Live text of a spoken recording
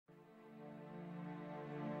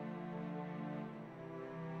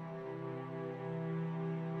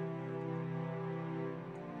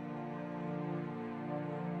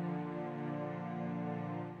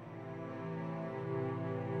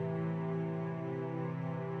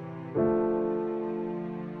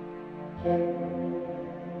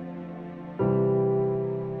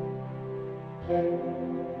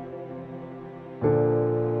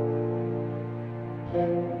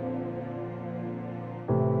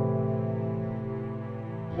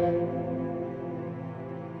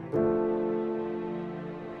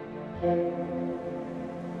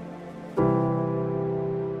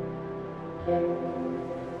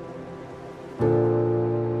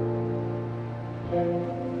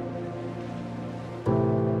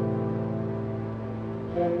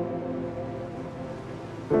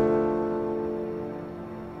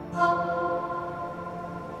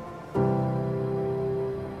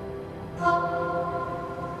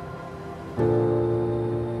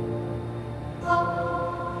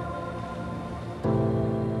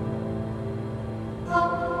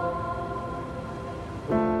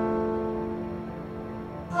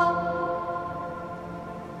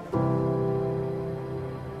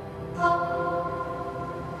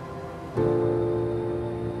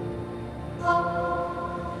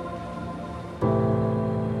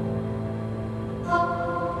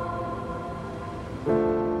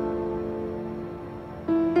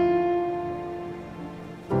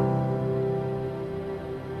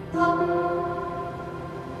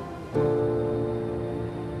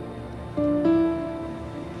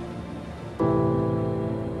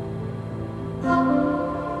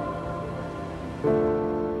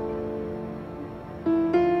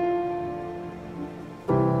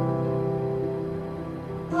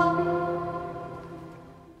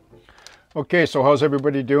Okay, so how's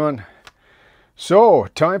everybody doing? So,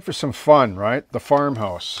 time for some fun, right? The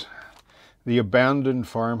farmhouse. The abandoned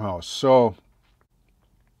farmhouse. So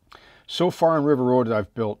far on River Road,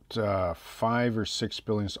 I've built 5 or 6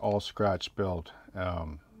 buildings, all scratch built.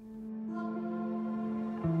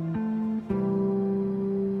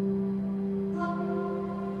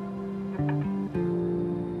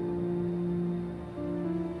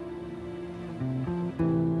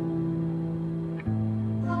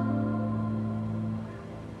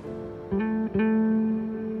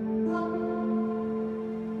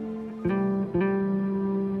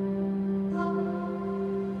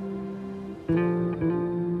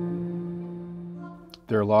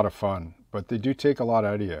 They're a lot of fun, but they do take a lot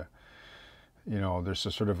out of you. You know, there's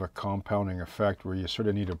a sort of a compounding effect where you sort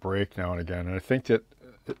of need a break now and again. And I think that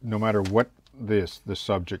no matter what the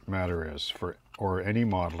subject matter is or any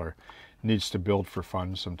modeler needs to build for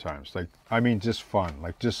fun sometimes. Like, I mean, just fun.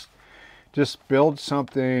 Like, just build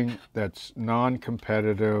something that's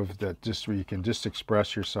non-competitive, that just where you can just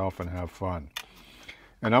express yourself and have fun.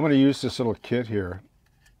 And I'm going to use this little kit here.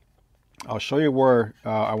 I'll show you where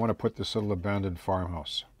I want to put this little abandoned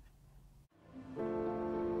farmhouse.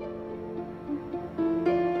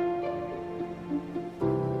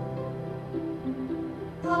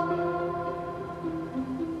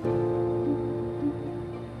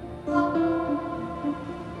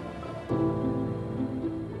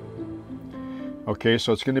 Okay,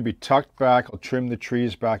 so it's going to be tucked back. I'll trim the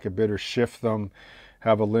trees back a bit or shift them,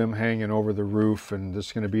 have a limb hanging over the roof, and this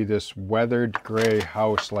is going to be this weathered gray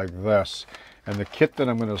house like this. And the kit that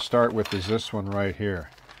I'm going to start with is this one right here,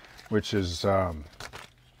 which is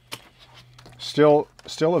still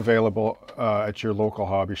available at your local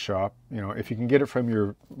hobby shop. You know, if you can get it from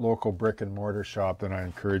your local brick and mortar shop, then I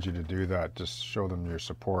encourage you to do that. Just show them your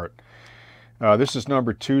support. This is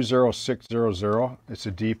number 20600. It's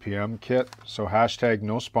a DPM kit, so hashtag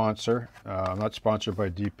no sponsor. I'm not sponsored by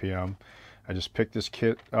DPM. I just picked this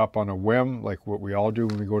kit up on a whim, like what we all do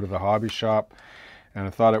when we go to the hobby shop, and I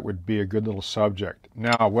thought it would be a good little subject.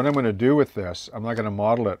 Now, what I'm going to do with this, I'm not going to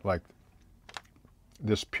model it like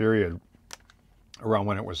this period around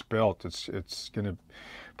when it was built. It's going to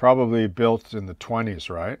probably built in the 20s,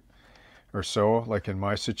 right? Or so, like in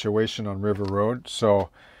my situation on River Road. So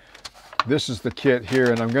this is the kit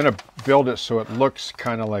here, and I'm going to build it so it looks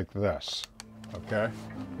kind of like this, okay?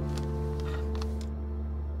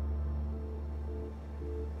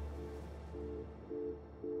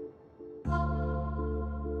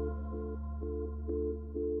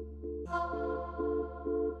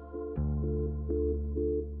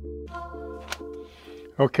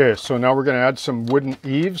 Okay, so now we're going to add some wooden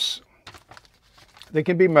eaves. They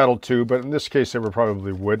can be metal too, but in this case they were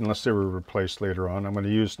probably wood unless they were replaced later on. I'm going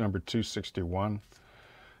to use number 261.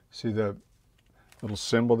 See the little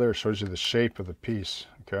symbol there? It shows you the shape of the piece,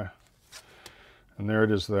 okay? And there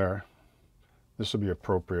it is there. This will be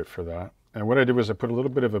appropriate for that. And what I did was I put a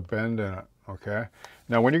little bit of a bend in it, okay?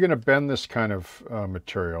 Now when you're going to bend this kind of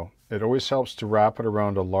material, it always helps to wrap it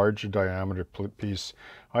around a larger diameter piece.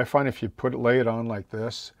 I find if you lay it on like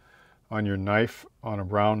this, on your knife, on a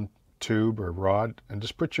round tube or rod, and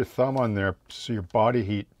just put your thumb on there so your body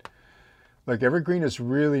heat. Like evergreen is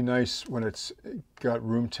really nice when it's got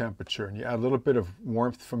room temperature and you add a little bit of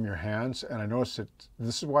warmth from your hands. And I noticed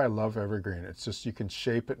this is why I love evergreen. It's just you can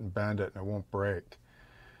shape it and bend it and it won't break.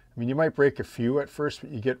 I mean, you might break a few at first,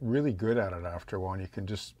 but you get really good at it after a while, and you can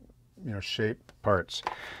just, you know, shape parts.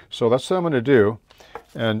 So that's what I'm going to do.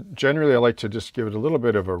 And generally I like to just give it a little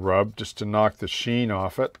bit of a rub just to knock the sheen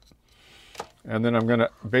off it. And then I'm going to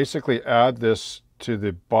basically add this to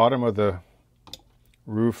the bottom of the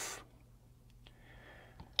roof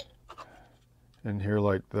in here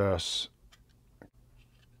like this.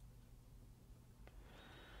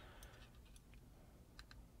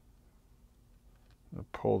 I'll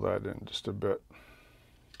pull that in just a bit.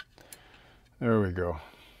 There we go.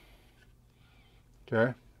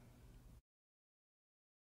 Okay.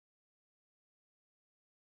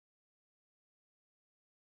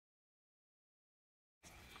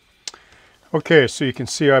 Okay, so you can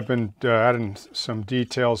see I've been adding some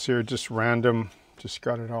details here, just random. Just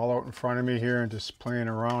got it all out in front of me here and just playing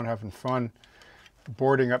around, having fun,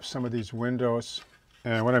 boarding up some of these windows.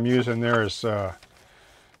 And what I'm using there is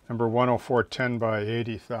number 10410 by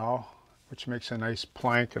 80 thou, which makes a nice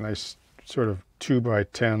plank, a nice sort of 2 by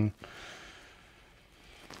 10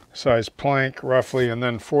 size plank roughly, and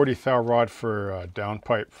then 40 thou rod for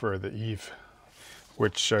downpipe for the eave,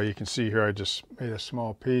 which you can see here I just made a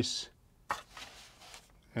small piece.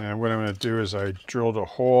 And what I'm going to do is I drilled a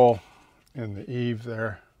hole in the eave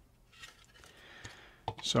there.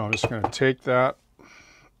 So I'm just going to take that.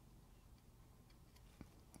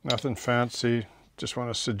 Nothing fancy. Just want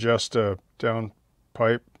to suggest a down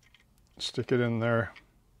pipe. Stick it in there.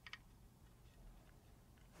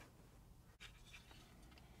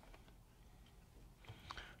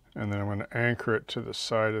 And then I'm going to anchor it to the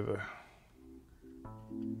side of the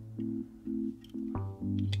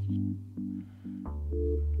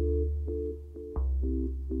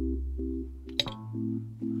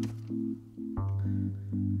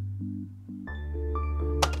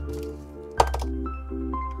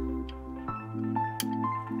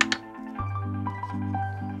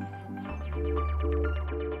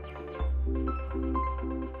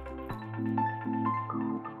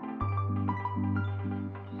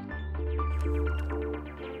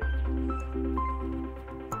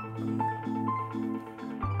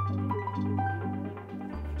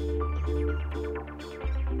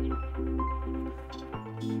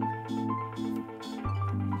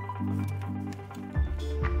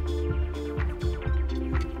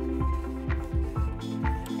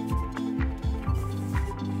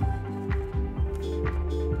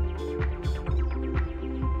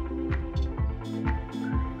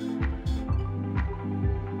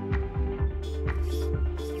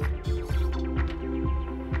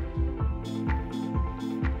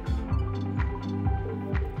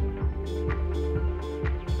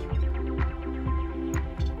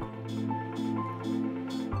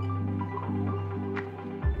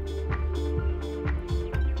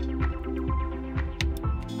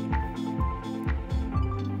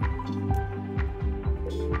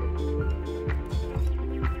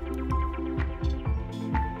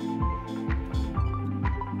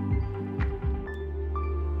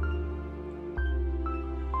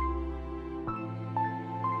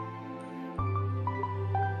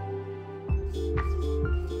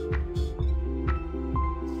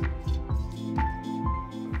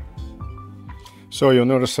So you'll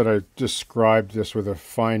notice that I described this with a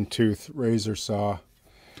fine-tooth razor saw,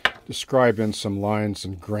 describe in some lines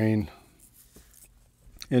and grain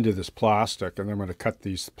into this plastic, and then I'm going to cut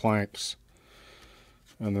these planks,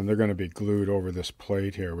 and then they're going to be glued over this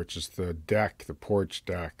plate here, which is the deck, the porch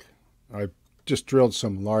deck. I just drilled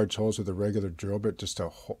some large holes with a regular drill bit, just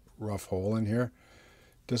a rough hole in here.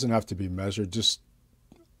 Doesn't have to be measured, just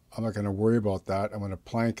I'm not going to worry about that. I'm going to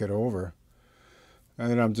plank it over,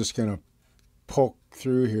 and then I'm just going to poke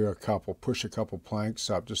through here a couple, push a couple planks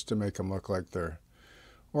up just to make them look like they're,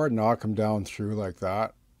 or knock them down through like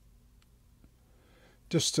that,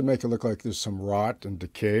 just to make it look like there's some rot and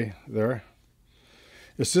decay there.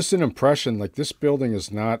 It's just an impression, like this building is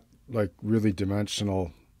not like really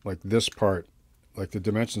dimensional like this part, like the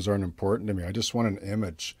dimensions aren't important to me. I just want an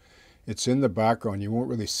image. It's in the background, you won't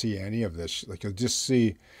really see any of this, like you'll just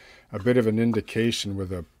see a bit of an indication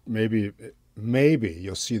with a maybe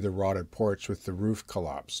you'll see the rotted porch with the roof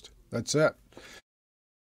collapsed. That's it.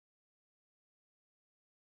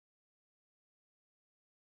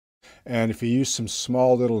 And if you use some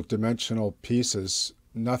small little dimensional pieces,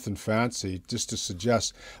 nothing fancy, just to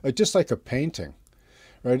suggest, like just like a painting,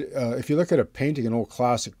 right? If you look at a painting, an old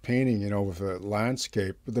classic painting, you know, with a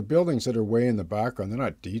landscape, the buildings that are way in the background, they're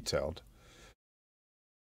not detailed.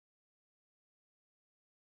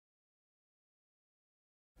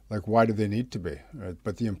 Like, why do they need to be? Right?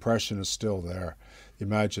 But the impression is still there. The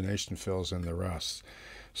imagination fills in the rest.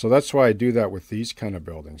 So that's why I do that with these kind of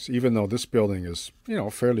buildings, even though this building is, you know,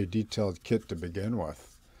 fairly detailed kit to begin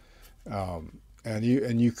with. And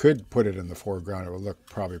you could put it in the foreground. It would look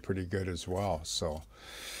probably pretty good as well. So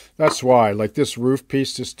that's why, like this roof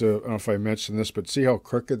piece, just to, I don't know if I mentioned this, but see how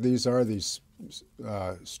crooked these are, these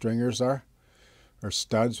stringers are, or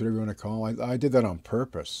studs, whatever you want to call them. I did that on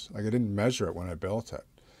purpose. Like I didn't measure it when I built it.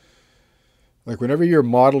 Like whenever you're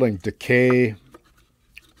modeling decay,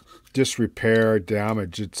 disrepair,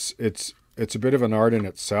 damage, it's a bit of an art in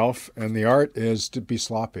itself, and the art is to be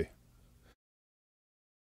sloppy.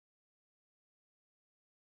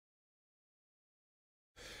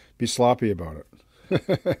 Be sloppy about it.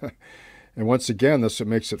 And once again, that's what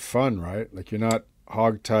makes it fun, right? Like you're not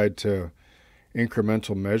hogtied to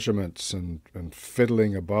incremental measurements and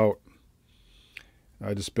fiddling about.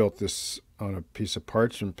 I just built this on a piece of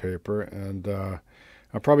parchment paper, and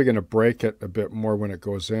I'm probably going to break it a bit more when it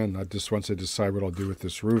goes in. Once I decide what I'll do with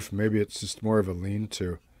this roof, maybe it's just more of a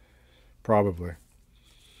lean-to, probably,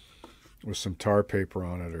 with some tar paper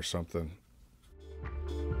on it or something.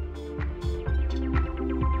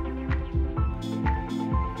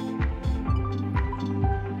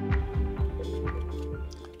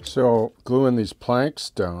 So gluing these planks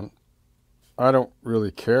down, I don't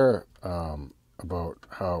really care about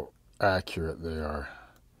how accurate they are,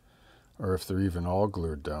 or if they're even all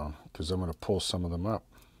glued down, because I'm going to pull some of them up.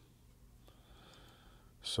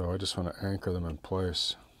 So I just want to anchor them in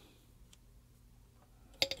place.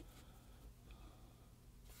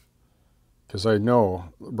 Because I know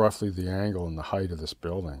roughly the angle and the height of this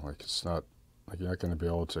building. Like it's not, like you're not going to be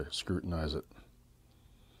able to scrutinize it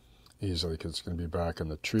easily because it's going to be back in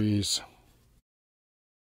the trees.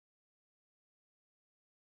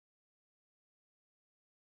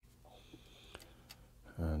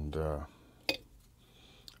 And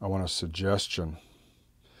I want a suggestion.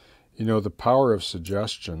 You know, the power of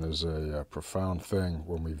suggestion is a profound thing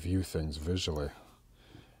when we view things visually,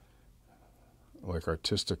 like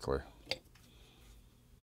artistically.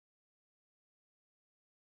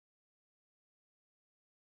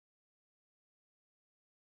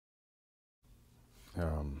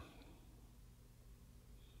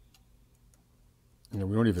 You know,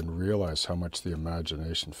 we don't even realize how much the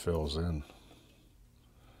imagination fills in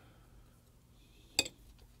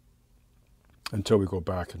until we go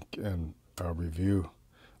back and review,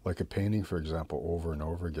 like a painting, for example, over and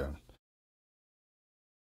over again.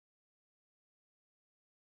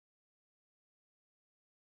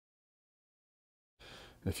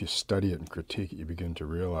 If you study it and critique it, you begin to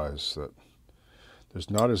realize that there's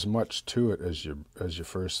not as much to it as you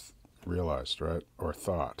first realized, right, or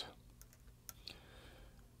thought.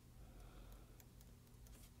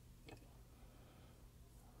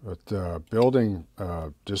 But building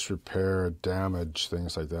disrepair, damage,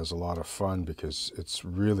 things like that is a lot of fun because it's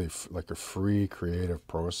really like a free creative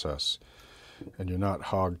process, and you're not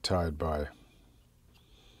hogtied by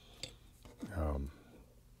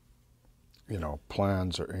you know,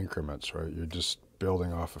 plans or increments, right? You're just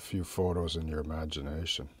building off a few photos in your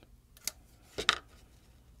imagination.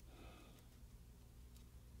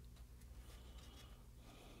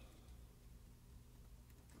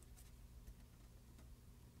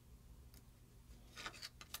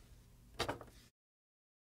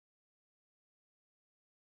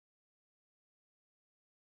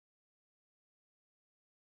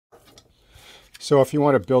 So if you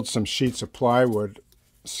want to build some sheets of plywood,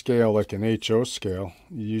 scale like an HO scale,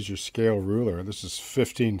 you use your scale ruler. This is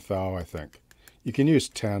 15 thou, I think. You can use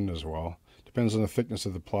 10 as well. Depends on the thickness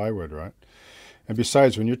of the plywood, right? And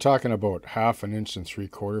besides, when you're talking about 1/2 inch and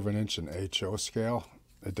 3/4 inch in HO scale,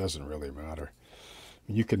 it doesn't really matter.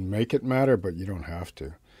 You can make it matter, but you don't have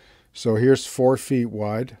to. So here's 4 feet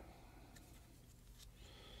wide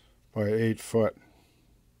by 8 foot.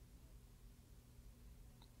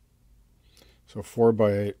 So 4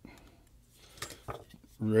 by 8.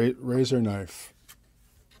 Razor knife.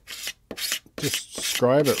 Just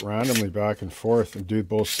scribe it randomly back and forth and do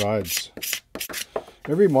both sides.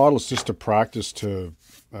 Every model is just a practice to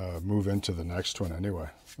move into the next one anyway.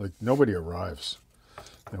 Like nobody arrives.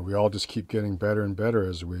 You know, we all just keep getting better and better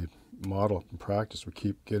as we model and practice. We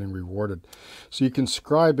keep getting rewarded. So you can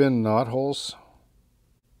scribe in knot holes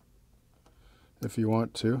if you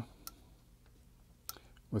want to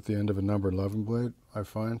with the end of a number 11 blade, I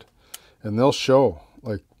find. And they'll show,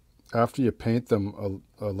 like after you paint them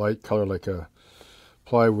a light color, like a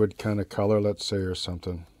plywood kind of color, let's say, or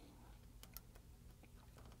something.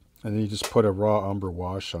 And then you just put a raw umber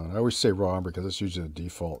wash on. I always say raw umber because it's usually the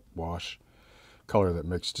default wash color that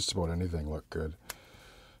makes just about anything look good.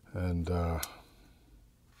 And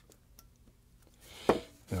you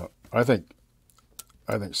know, I think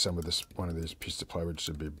I think some of this, one of these pieces of plywood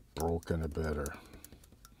should be broken a bit. Or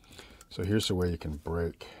so here's the way you can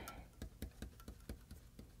break.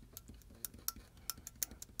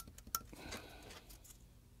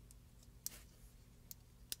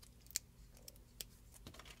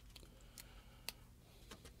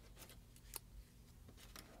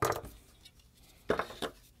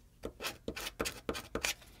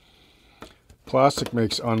 Plastic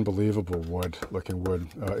makes unbelievable wood, looking wood,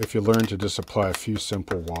 if you learn to just apply a few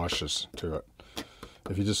simple washes to it.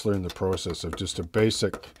 If you just learn the process of just a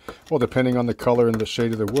basic, well, depending on the color and the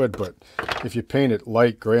shade of the wood, but if you paint it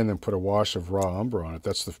light gray and then put a wash of raw umber on it,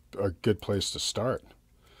 that's a good place to start.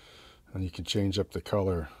 And you can change up the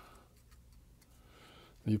color.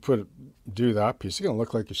 You do that piece, it's going to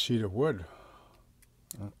look like a sheet of wood.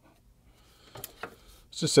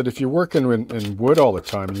 It's just that if you're working in wood all the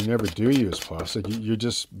time and you never do use plastic, you're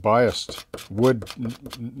just biased. Wood,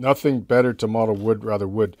 nothing better to model wood, rather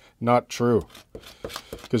wood, not true.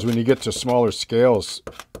 Because when you get to smaller scales,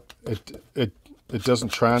 it doesn't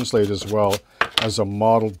translate as well as a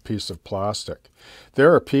modeled piece of plastic.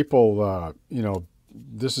 There are people, you know,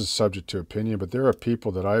 this is subject to opinion, but there are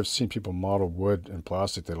people that I've seen people model wood and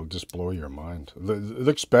plastic that'll just blow your mind. It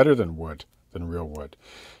looks better than wood, than real wood,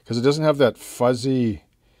 because it doesn't have that fuzzy,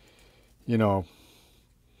 you know,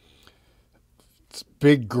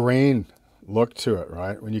 big grain look to it,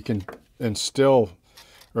 right? When you can instill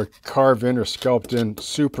or carve in or sculpt in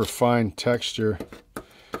super fine texture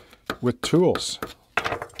with tools.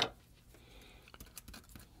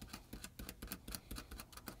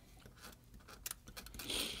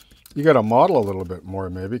 You got to model a little bit more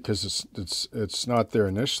maybe, because it's not there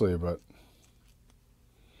initially, but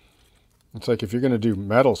it's like if you're going to do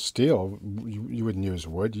metal, steel, you wouldn't use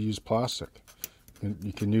wood, you use plastic. And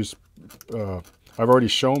you can use, I've already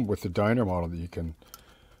shown with the diner model that you can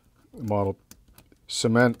model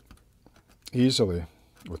cement easily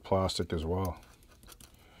with plastic as well.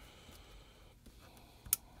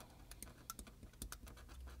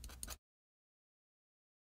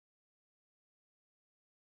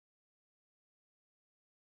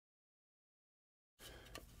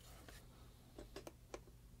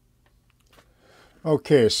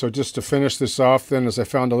 Okay, so just to finish this off then, is I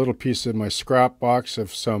found a little piece in my scrap box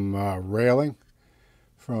of some railing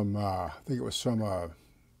from, I think it was from a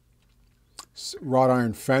wrought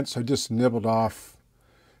iron fence. I just nibbled off,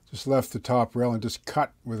 just left the top rail and just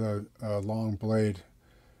cut with a long blade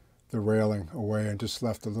the railing away and just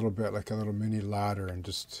left a little bit like a little mini ladder, and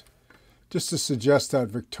just to suggest that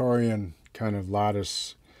Victorian kind of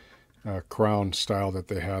lattice crown style that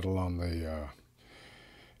they had along the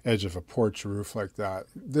edge of a porch roof like that.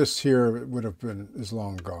 This here would have been, is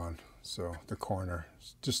long gone. So the corner,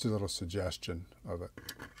 just a little suggestion of it.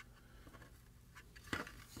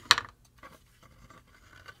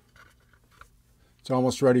 It's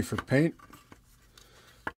almost ready for paint.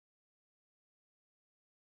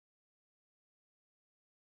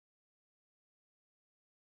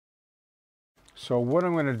 So what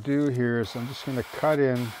I'm going to do here is I'm just going to cut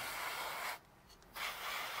in.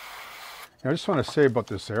 I just want to say about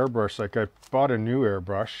this airbrush, like I bought a new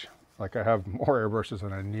airbrush. Like I have more airbrushes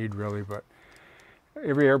than I need really, but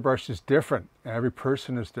every airbrush is different. Every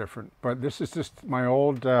person is different. But this is just my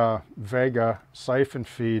old Vega siphon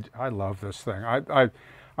feed. I love this thing. I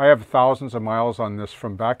have thousands of miles on this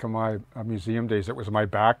from back in my museum days. It was my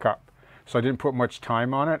backup. So I didn't put much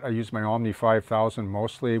time on it. I used my Omni 5000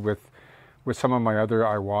 mostly with some of my other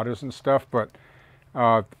Iwatas and stuff, but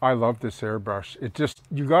I love this airbrush. It just,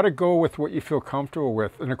 you got to go with what you feel comfortable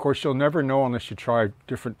with. And of course, you'll never know unless you try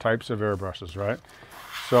different types of airbrushes, right?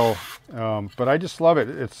 So, but I just love it.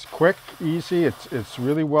 It's quick, easy. It's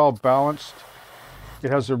really well balanced.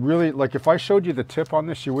 It has a really, like if I showed you the tip on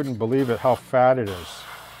this, you wouldn't believe it, how fat it is.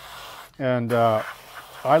 And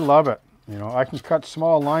I love it. You know, I can cut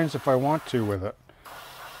small lines if I want to with it.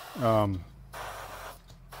 But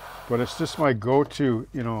it's just my go-to,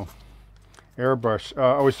 you know, airbrush.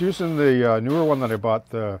 I was using the newer one that I bought,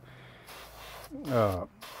 the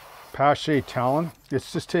Pache Talon.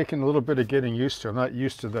 It's just taking a little bit of getting used to. I'm not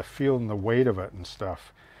used to the feel and the weight of it and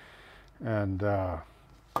stuff. And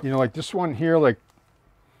you know, like this one here, like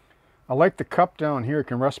I like the cup down here. I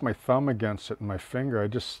can rest my thumb against it and my finger. It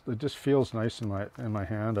just feels nice in my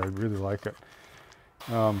hand. I really like it.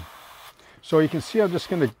 So you can see I'm just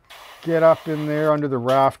going to get up in there under the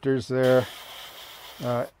rafters there.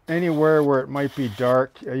 Anywhere where it might be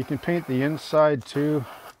dark. You can paint the inside too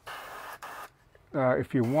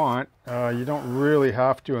if you want. You don't really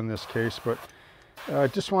have to in this case, but I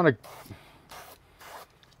just want to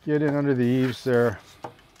get in under the eaves there.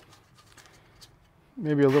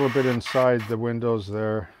 maybe a little bit inside the windows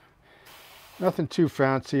there. Nothing too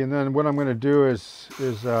fancy. And then what I'm going to do is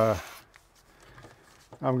I'm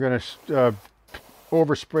going to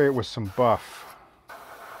overspray it with some buff.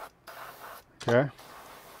 Okay.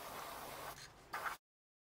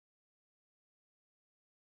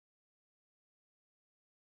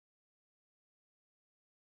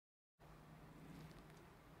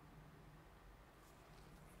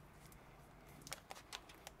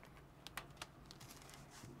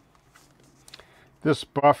 This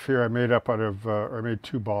buff here I made up out of, I made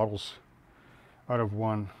 2 bottles out of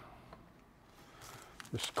one.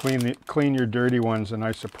 Just clean your dirty ones in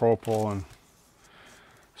isopropyl and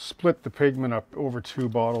split the pigment up over 2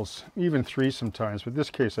 bottles, even 3 sometimes, but in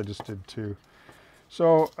this case I just did 2.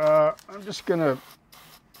 So I'm just gonna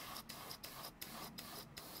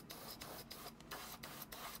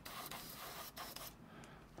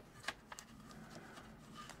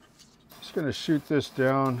shoot this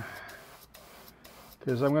down,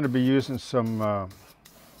 because I'm going to be using some,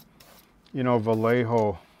 you know,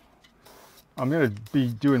 Vallejo. I'm going to be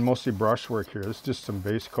doing mostly brushwork here. This is just some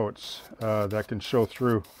base coats that can show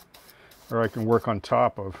through, or I can work on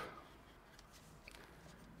top of.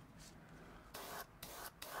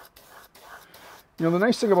 You know, the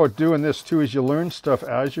nice thing about doing this too is you learn stuff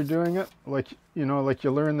as you're doing it. Like, you know, like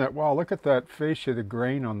you learn that, wow, look at that fascia, the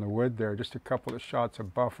grain on the wood there, just a couple of shots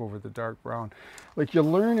of buff over the dark brown. Like, you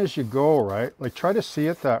learn as you go, right? Like, try to see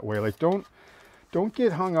it that way. Like, don't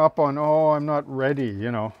get hung up on, oh, I'm not ready,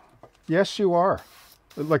 you know. Yes, you are.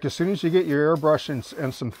 Like, as soon as you get your airbrush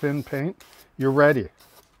and some thin paint, you're ready.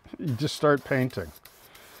 You just start painting.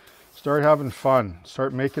 Start having fun,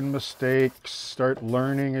 start making mistakes, start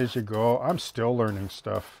learning as you go. I'm still learning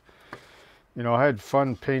stuff. You know, I had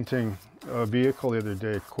fun painting a vehicle the other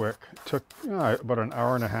day quick. It took about an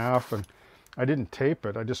hour and a half, and I didn't tape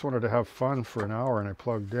it. I just wanted to have fun for an hour, and I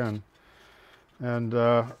plugged in. And,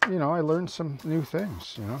 you know, I learned some new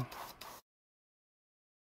things, you know.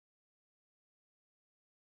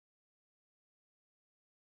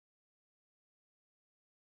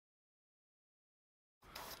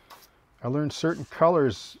 I learned certain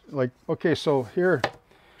colors, like, okay, so here,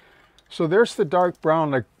 so there's the dark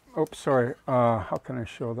brown, like, oops, sorry, how can I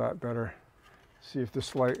show that better? See if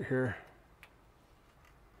this light here.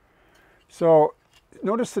 So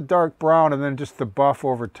notice the dark brown and then just the buff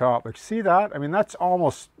over top. Like, see that? I mean, that's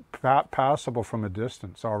almost passable from a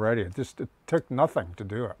distance already. It took nothing to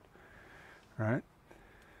do it, right?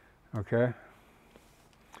 Okay.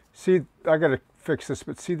 See, I got to fix this,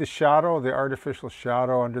 but see the shadow, the artificial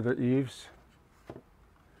shadow under the eaves?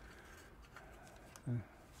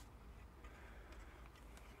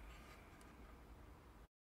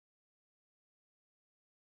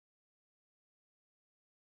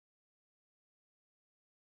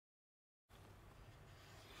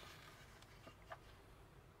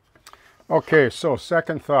 Okay, so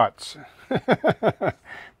second thoughts.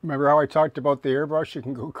 Remember how I talked about the airbrush? You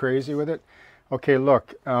can go crazy with it. Okay,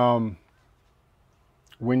 look,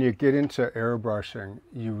 when you get into airbrushing,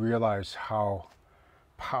 you realize how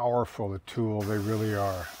powerful a tool they really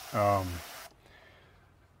are.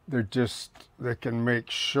 They can make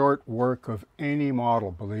short work of any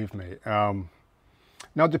model, believe me.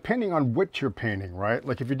 Now, depending on what you're painting, right?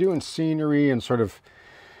 Like if you're doing scenery and sort of,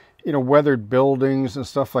 you know, weathered buildings and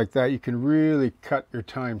stuff like that, you can really cut your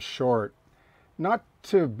time short. Not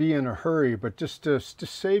to be in a hurry, but just to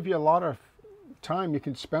save you a lot of time you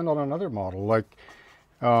can spend on another model. Like,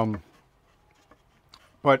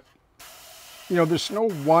 but, you know, there's no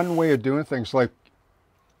one way of doing things. Like,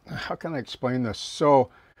 how can I explain this?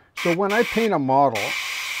 So when I paint a model,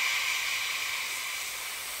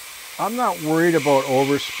 I'm not worried about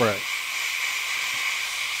overspray.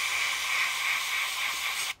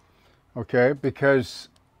 Okay, because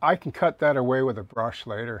I can cut that away with a brush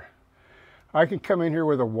later. I can come in here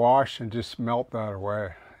with a wash and just melt that away,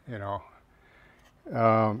 you know.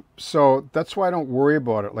 So that's why I don't worry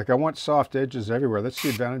about it. Like, I want soft edges everywhere. That's the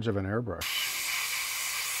advantage of an airbrush.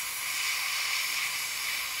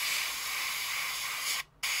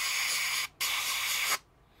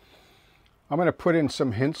 I'm going to put in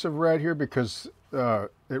some hints of red here because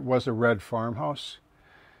it was a red farmhouse.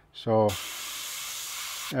 So,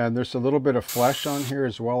 and there's a little bit of flesh on here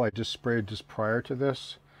as well. I just sprayed just prior to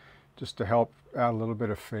this, just to help add a little bit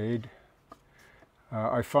of fade.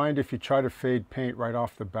 I find if you try to fade paint right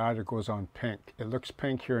off the bat, it goes on pink. It looks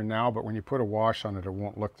pink here now, but when you put a wash on it, it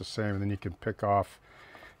won't look the same. And then you can pick off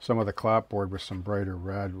some of the clapboard with some brighter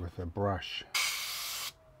red with a brush.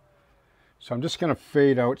 So I'm just going to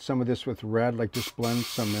fade out some of this with red, like just blend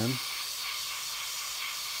some in.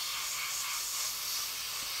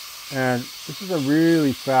 And this is a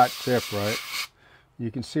really fat tip, right? You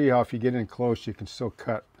can see how if you get in close, you can still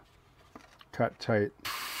cut tight.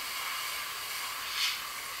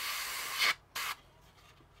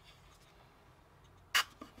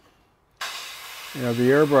 You know, the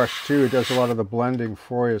airbrush too does a lot of the blending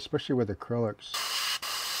for you, especially with acrylics.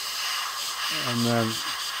 And then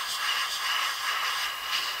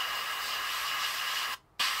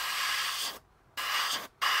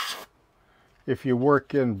if you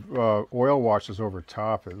work in oil washes over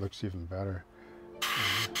top, it looks even better.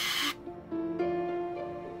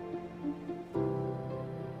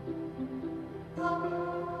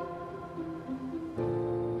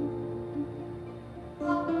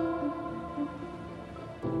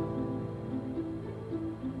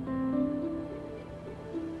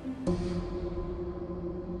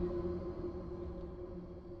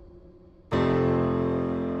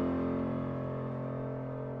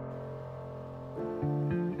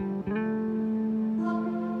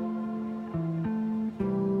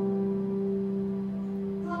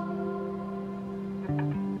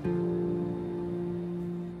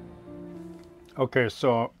 Okay,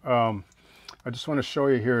 so I just want to show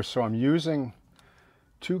you here. So I'm using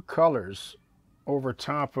two colors over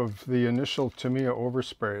top of the initial Tamiya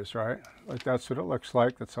oversprays, right? Like that's what it looks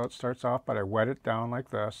like. That's how it starts off, but I wet it down like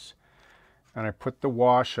this. And I put the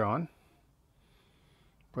wash on.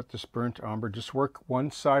 Put this burnt umber. Just work one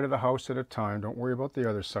side of the house at a time. Don't worry about the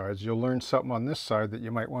other sides. You'll learn something on this side that you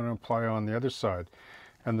might want to apply on the other side.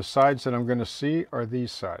 And the sides that I'm going to see are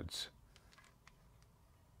these sides.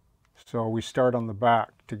 So we start on the back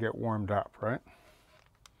to get warmed up, right?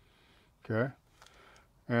 Okay.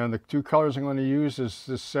 And the two colors I'm going to use is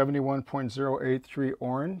this 71.083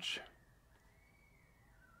 orange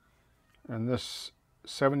and this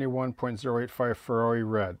 71.085 Ferrari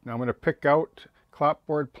red. Now I'm going to pick out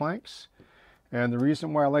clapboard planks, and the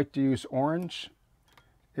reason why I like to use orange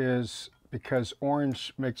is because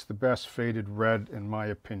orange makes the best faded red in my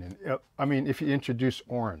opinion. I mean, if you introduce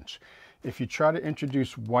orange. If you try to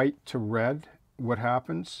introduce white to red, what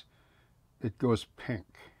happens? It goes pink.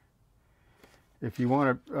 If you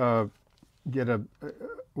want to get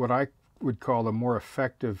what I would call a more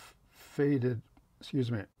effective faded,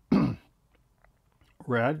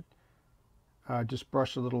 red, just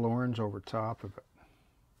brush a little orange over top of it.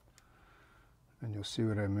 And you'll see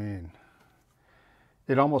what I mean.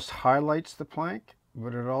 It almost highlights the plank,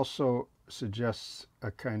 but it also suggests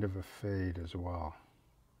a kind of a fade as well.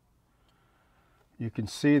 You can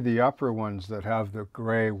see the upper ones that have the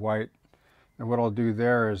gray, white, and what I'll do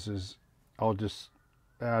there is I'll just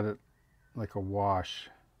add it like a wash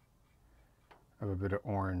of a bit of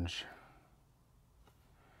orange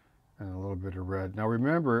and a little bit of red. Now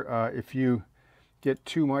remember, if you get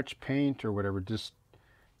too much paint or whatever, just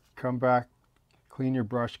come back, clean your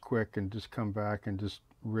brush quick, and just come back and just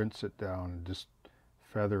rinse it down and just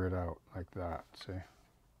feather it out like that, see?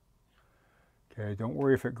 Okay, don't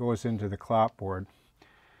worry if it goes into the clapboard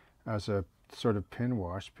as a sort of pin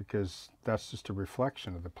wash, because that's just a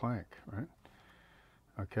reflection of the plank, right?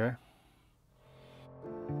 Okay.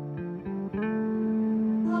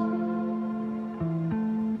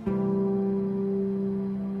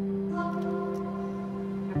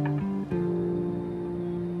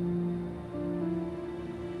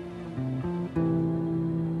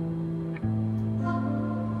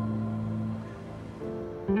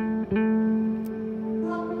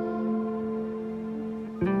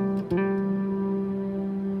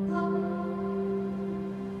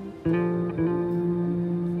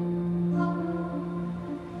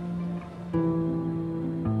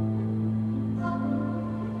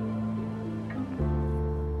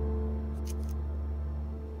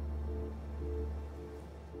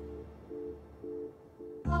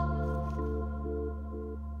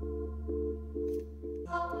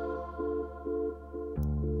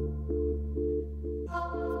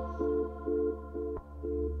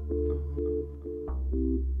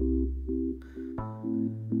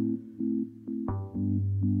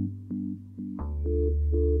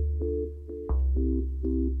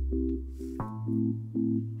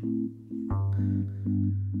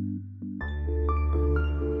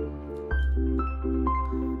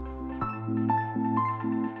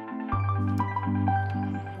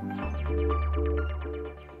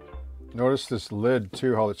 Notice this lid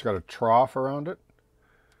too, how it's got a trough around it.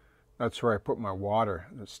 That's where I put my water.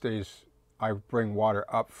 It stays, I bring water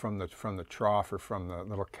up from the trough or from the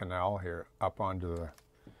little canal here up onto the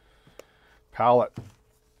palette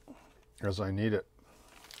as I need it.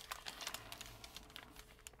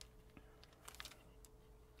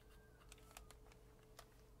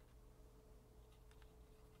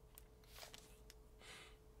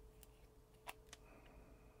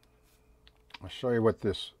 show you what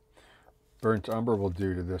this burnt umber will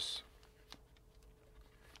do to this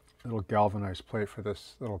little galvanized plate for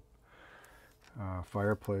this little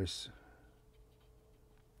fireplace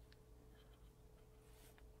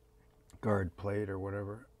guard plate or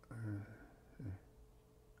whatever.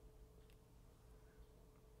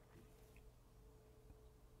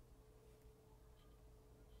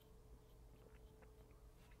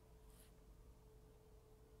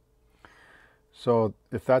 So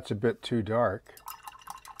if that's a bit too dark,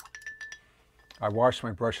 I wash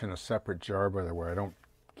my brush in a separate jar, by the way. I don't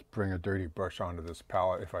bring a dirty brush onto this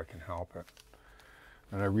palette if I can help it.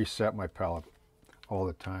 And I reset my palette all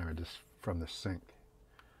the time. I just, from the sink,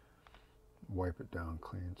 wipe it down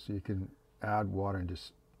clean. So you can add water and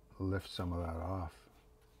just lift some of that off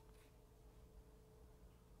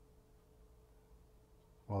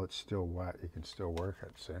while it's still wet. You can still work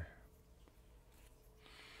it, see?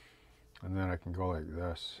 And then I can go like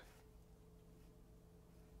this.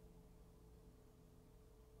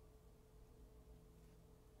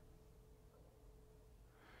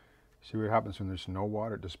 See what happens when there's no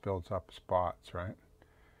water? It just builds up spots, right?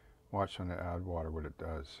 Watch when I add water what it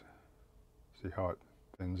does. See how it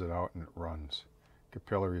thins it out and it runs.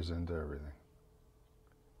 Capillaries into everything.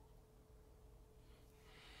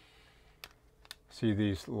 See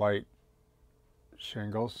these light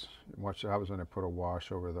shingles? Watch what happens when I put a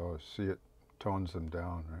wash over those. See, it tones them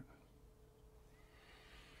down, right?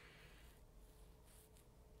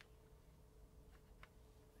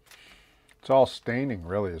 It's all staining,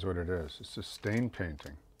 really, is what it is. It's just stain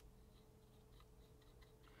painting.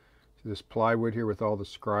 See this plywood here with all the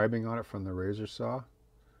scribing on it from the razor saw?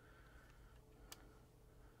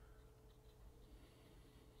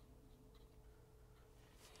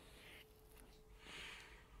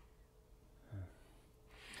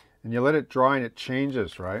 And you let it dry and it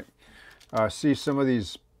changes, right? See some of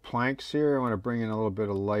these planks here? I want to bring in a little bit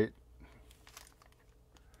of light.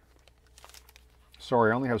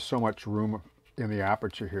 Sorry, I only have so much room in the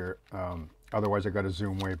aperture here. Otherwise, I got to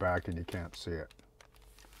zoom way back and you can't see it.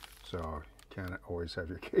 So you can't always have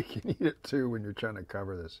your cake and eat it too when you're trying to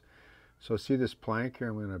cover this. So see this plank here?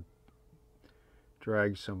 I'm going to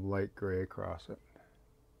drag some light gray across it.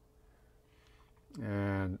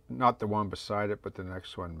 And not the one beside it, but the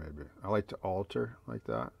next one maybe. I like to alter like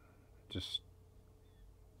that. Just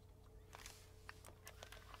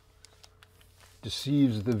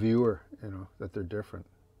deceives the viewer, you know, that they're different.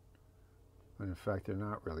 When in fact they're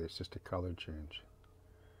not really, it's just a color change.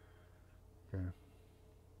 Okay.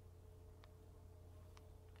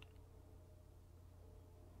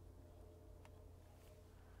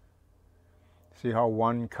 See how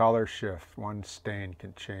one color shift, one stain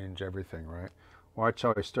can change everything, right? Watch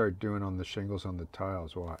how I start doing on the shingles on the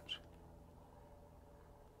tiles, watch.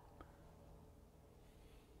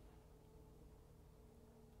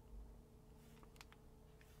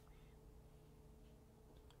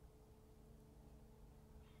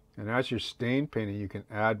 And as you're stain painting, you can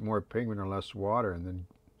add more pigment or less water and then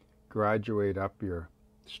graduate up your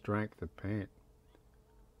strength of paint.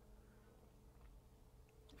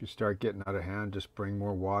 If you start getting out of hand, just bring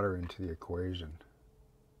more water into the equation.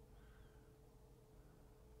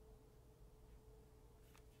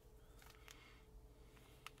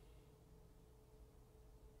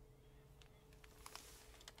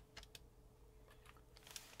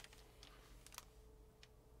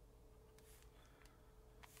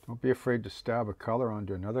 Don't be afraid to stab a color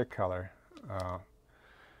onto another color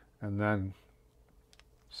and then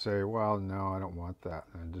say, well, no, I don't want that,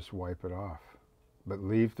 and just wipe it off. But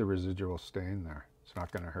leave the residual stain there. It's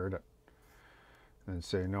not going to hurt it. And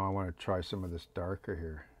say, no, I want to try some of this darker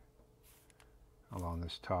here along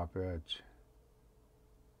this top edge.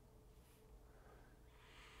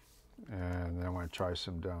 And then I want to try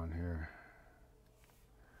some down here.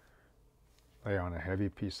 Lay on a heavy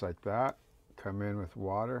piece like that. Come in with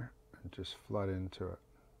water and just flood into it.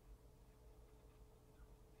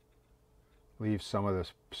 Leave some of the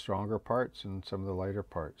stronger parts and some of the lighter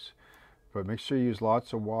parts. But make sure you use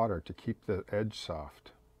lots of water to keep the edge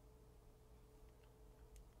soft.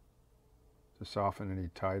 To soften any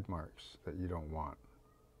tide marks that you don't want.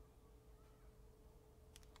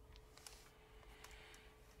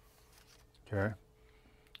 Okay.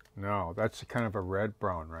 Now, that's kind of a red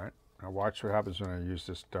brown, right? Now watch what happens when I use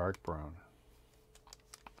this dark brown.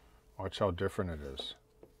 Watch how different it is.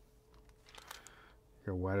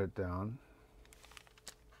 You wet it down.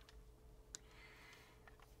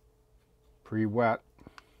 Pre-wet.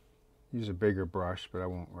 Use a bigger brush, but I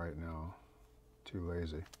won't right now. Too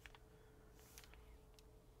lazy.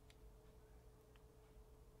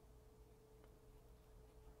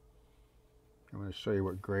 I'm going to show you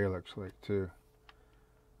what gray looks like too.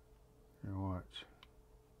 You watch.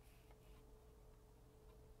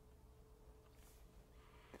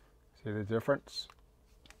 See the difference?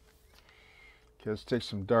 Okay, let's take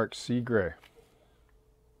some dark sea gray.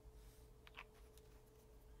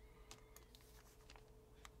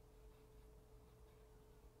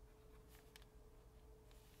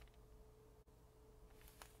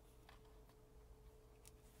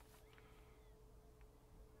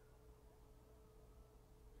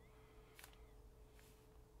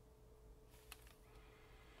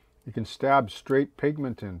 You can stab straight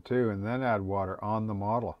pigment in too and then add water on the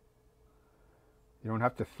model. You don't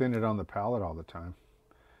have to thin it on the palette all the time.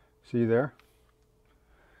 See there?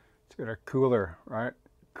 It's got a cooler, right?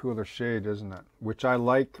 Cooler shade, isn't it? Which I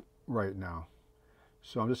like right now.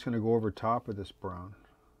 So I'm just going to go over top of this brown.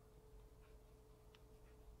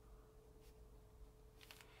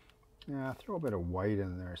 Yeah, throw a bit of white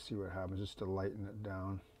in there, see what happens, just to lighten it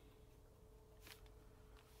down.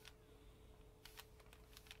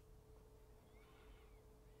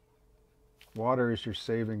 Water is your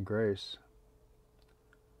saving grace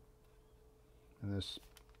in this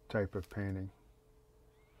type of painting.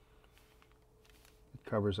 It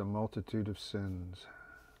covers a multitude of sins.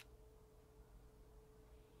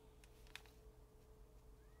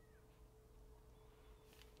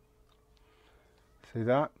 See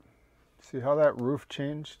that? See how that roof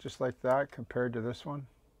changed just like that compared to this one?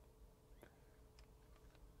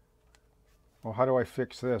 Well, how do I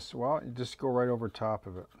fix this? Well, you just go right over top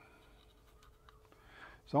of it.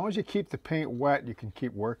 As long as you keep the paint wet, you can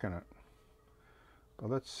keep working it. But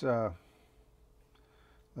let's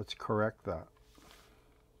correct that.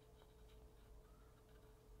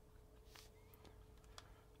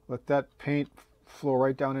 Let that paint flow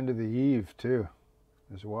right down into the eave too,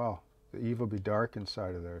 as well. The eave will be dark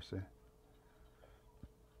inside of there, see?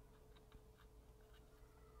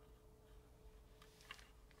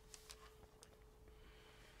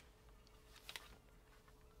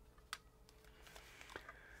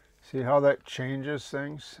 See how that changes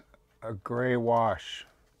things? A gray wash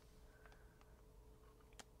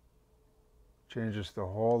changes the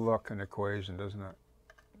whole look and equation, doesn't it?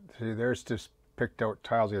 See, there's just picked out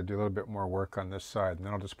tiles. You gotta do a little bit more work on this side, and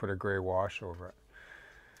then I'll just put a gray wash over it.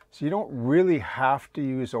 So you don't really have to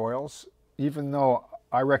use oils, even though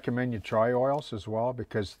I recommend you try oils as well,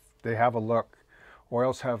 because they have a look.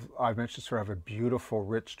 Oils have, I've mentioned, sort of have a beautiful,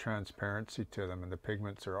 rich transparency to them, and the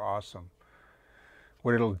pigments are awesome.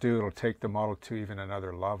 What it'll do, it'll take the model to even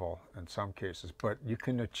another level in some cases, but you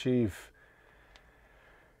can achieve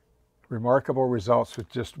remarkable results with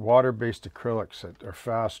just water-based acrylics that are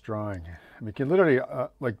fast drying. I mean, you can literally,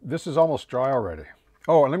 like this is almost dry already.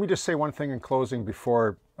 Oh, and let me just say one thing in closing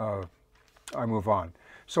before I move on.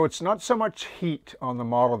 So it's not so much heat on the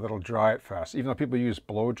model that'll dry it fast, even though people use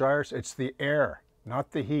blow dryers, it's the air,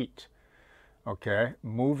 not the heat, okay?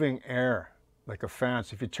 Moving air, like a fan.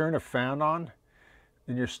 So if you turn a fan on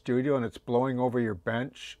in your studio and it's blowing over your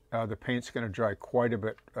bench, the paint's going to dry quite a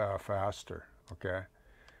bit faster, okay?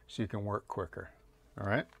 So you can work quicker, all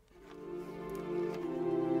right?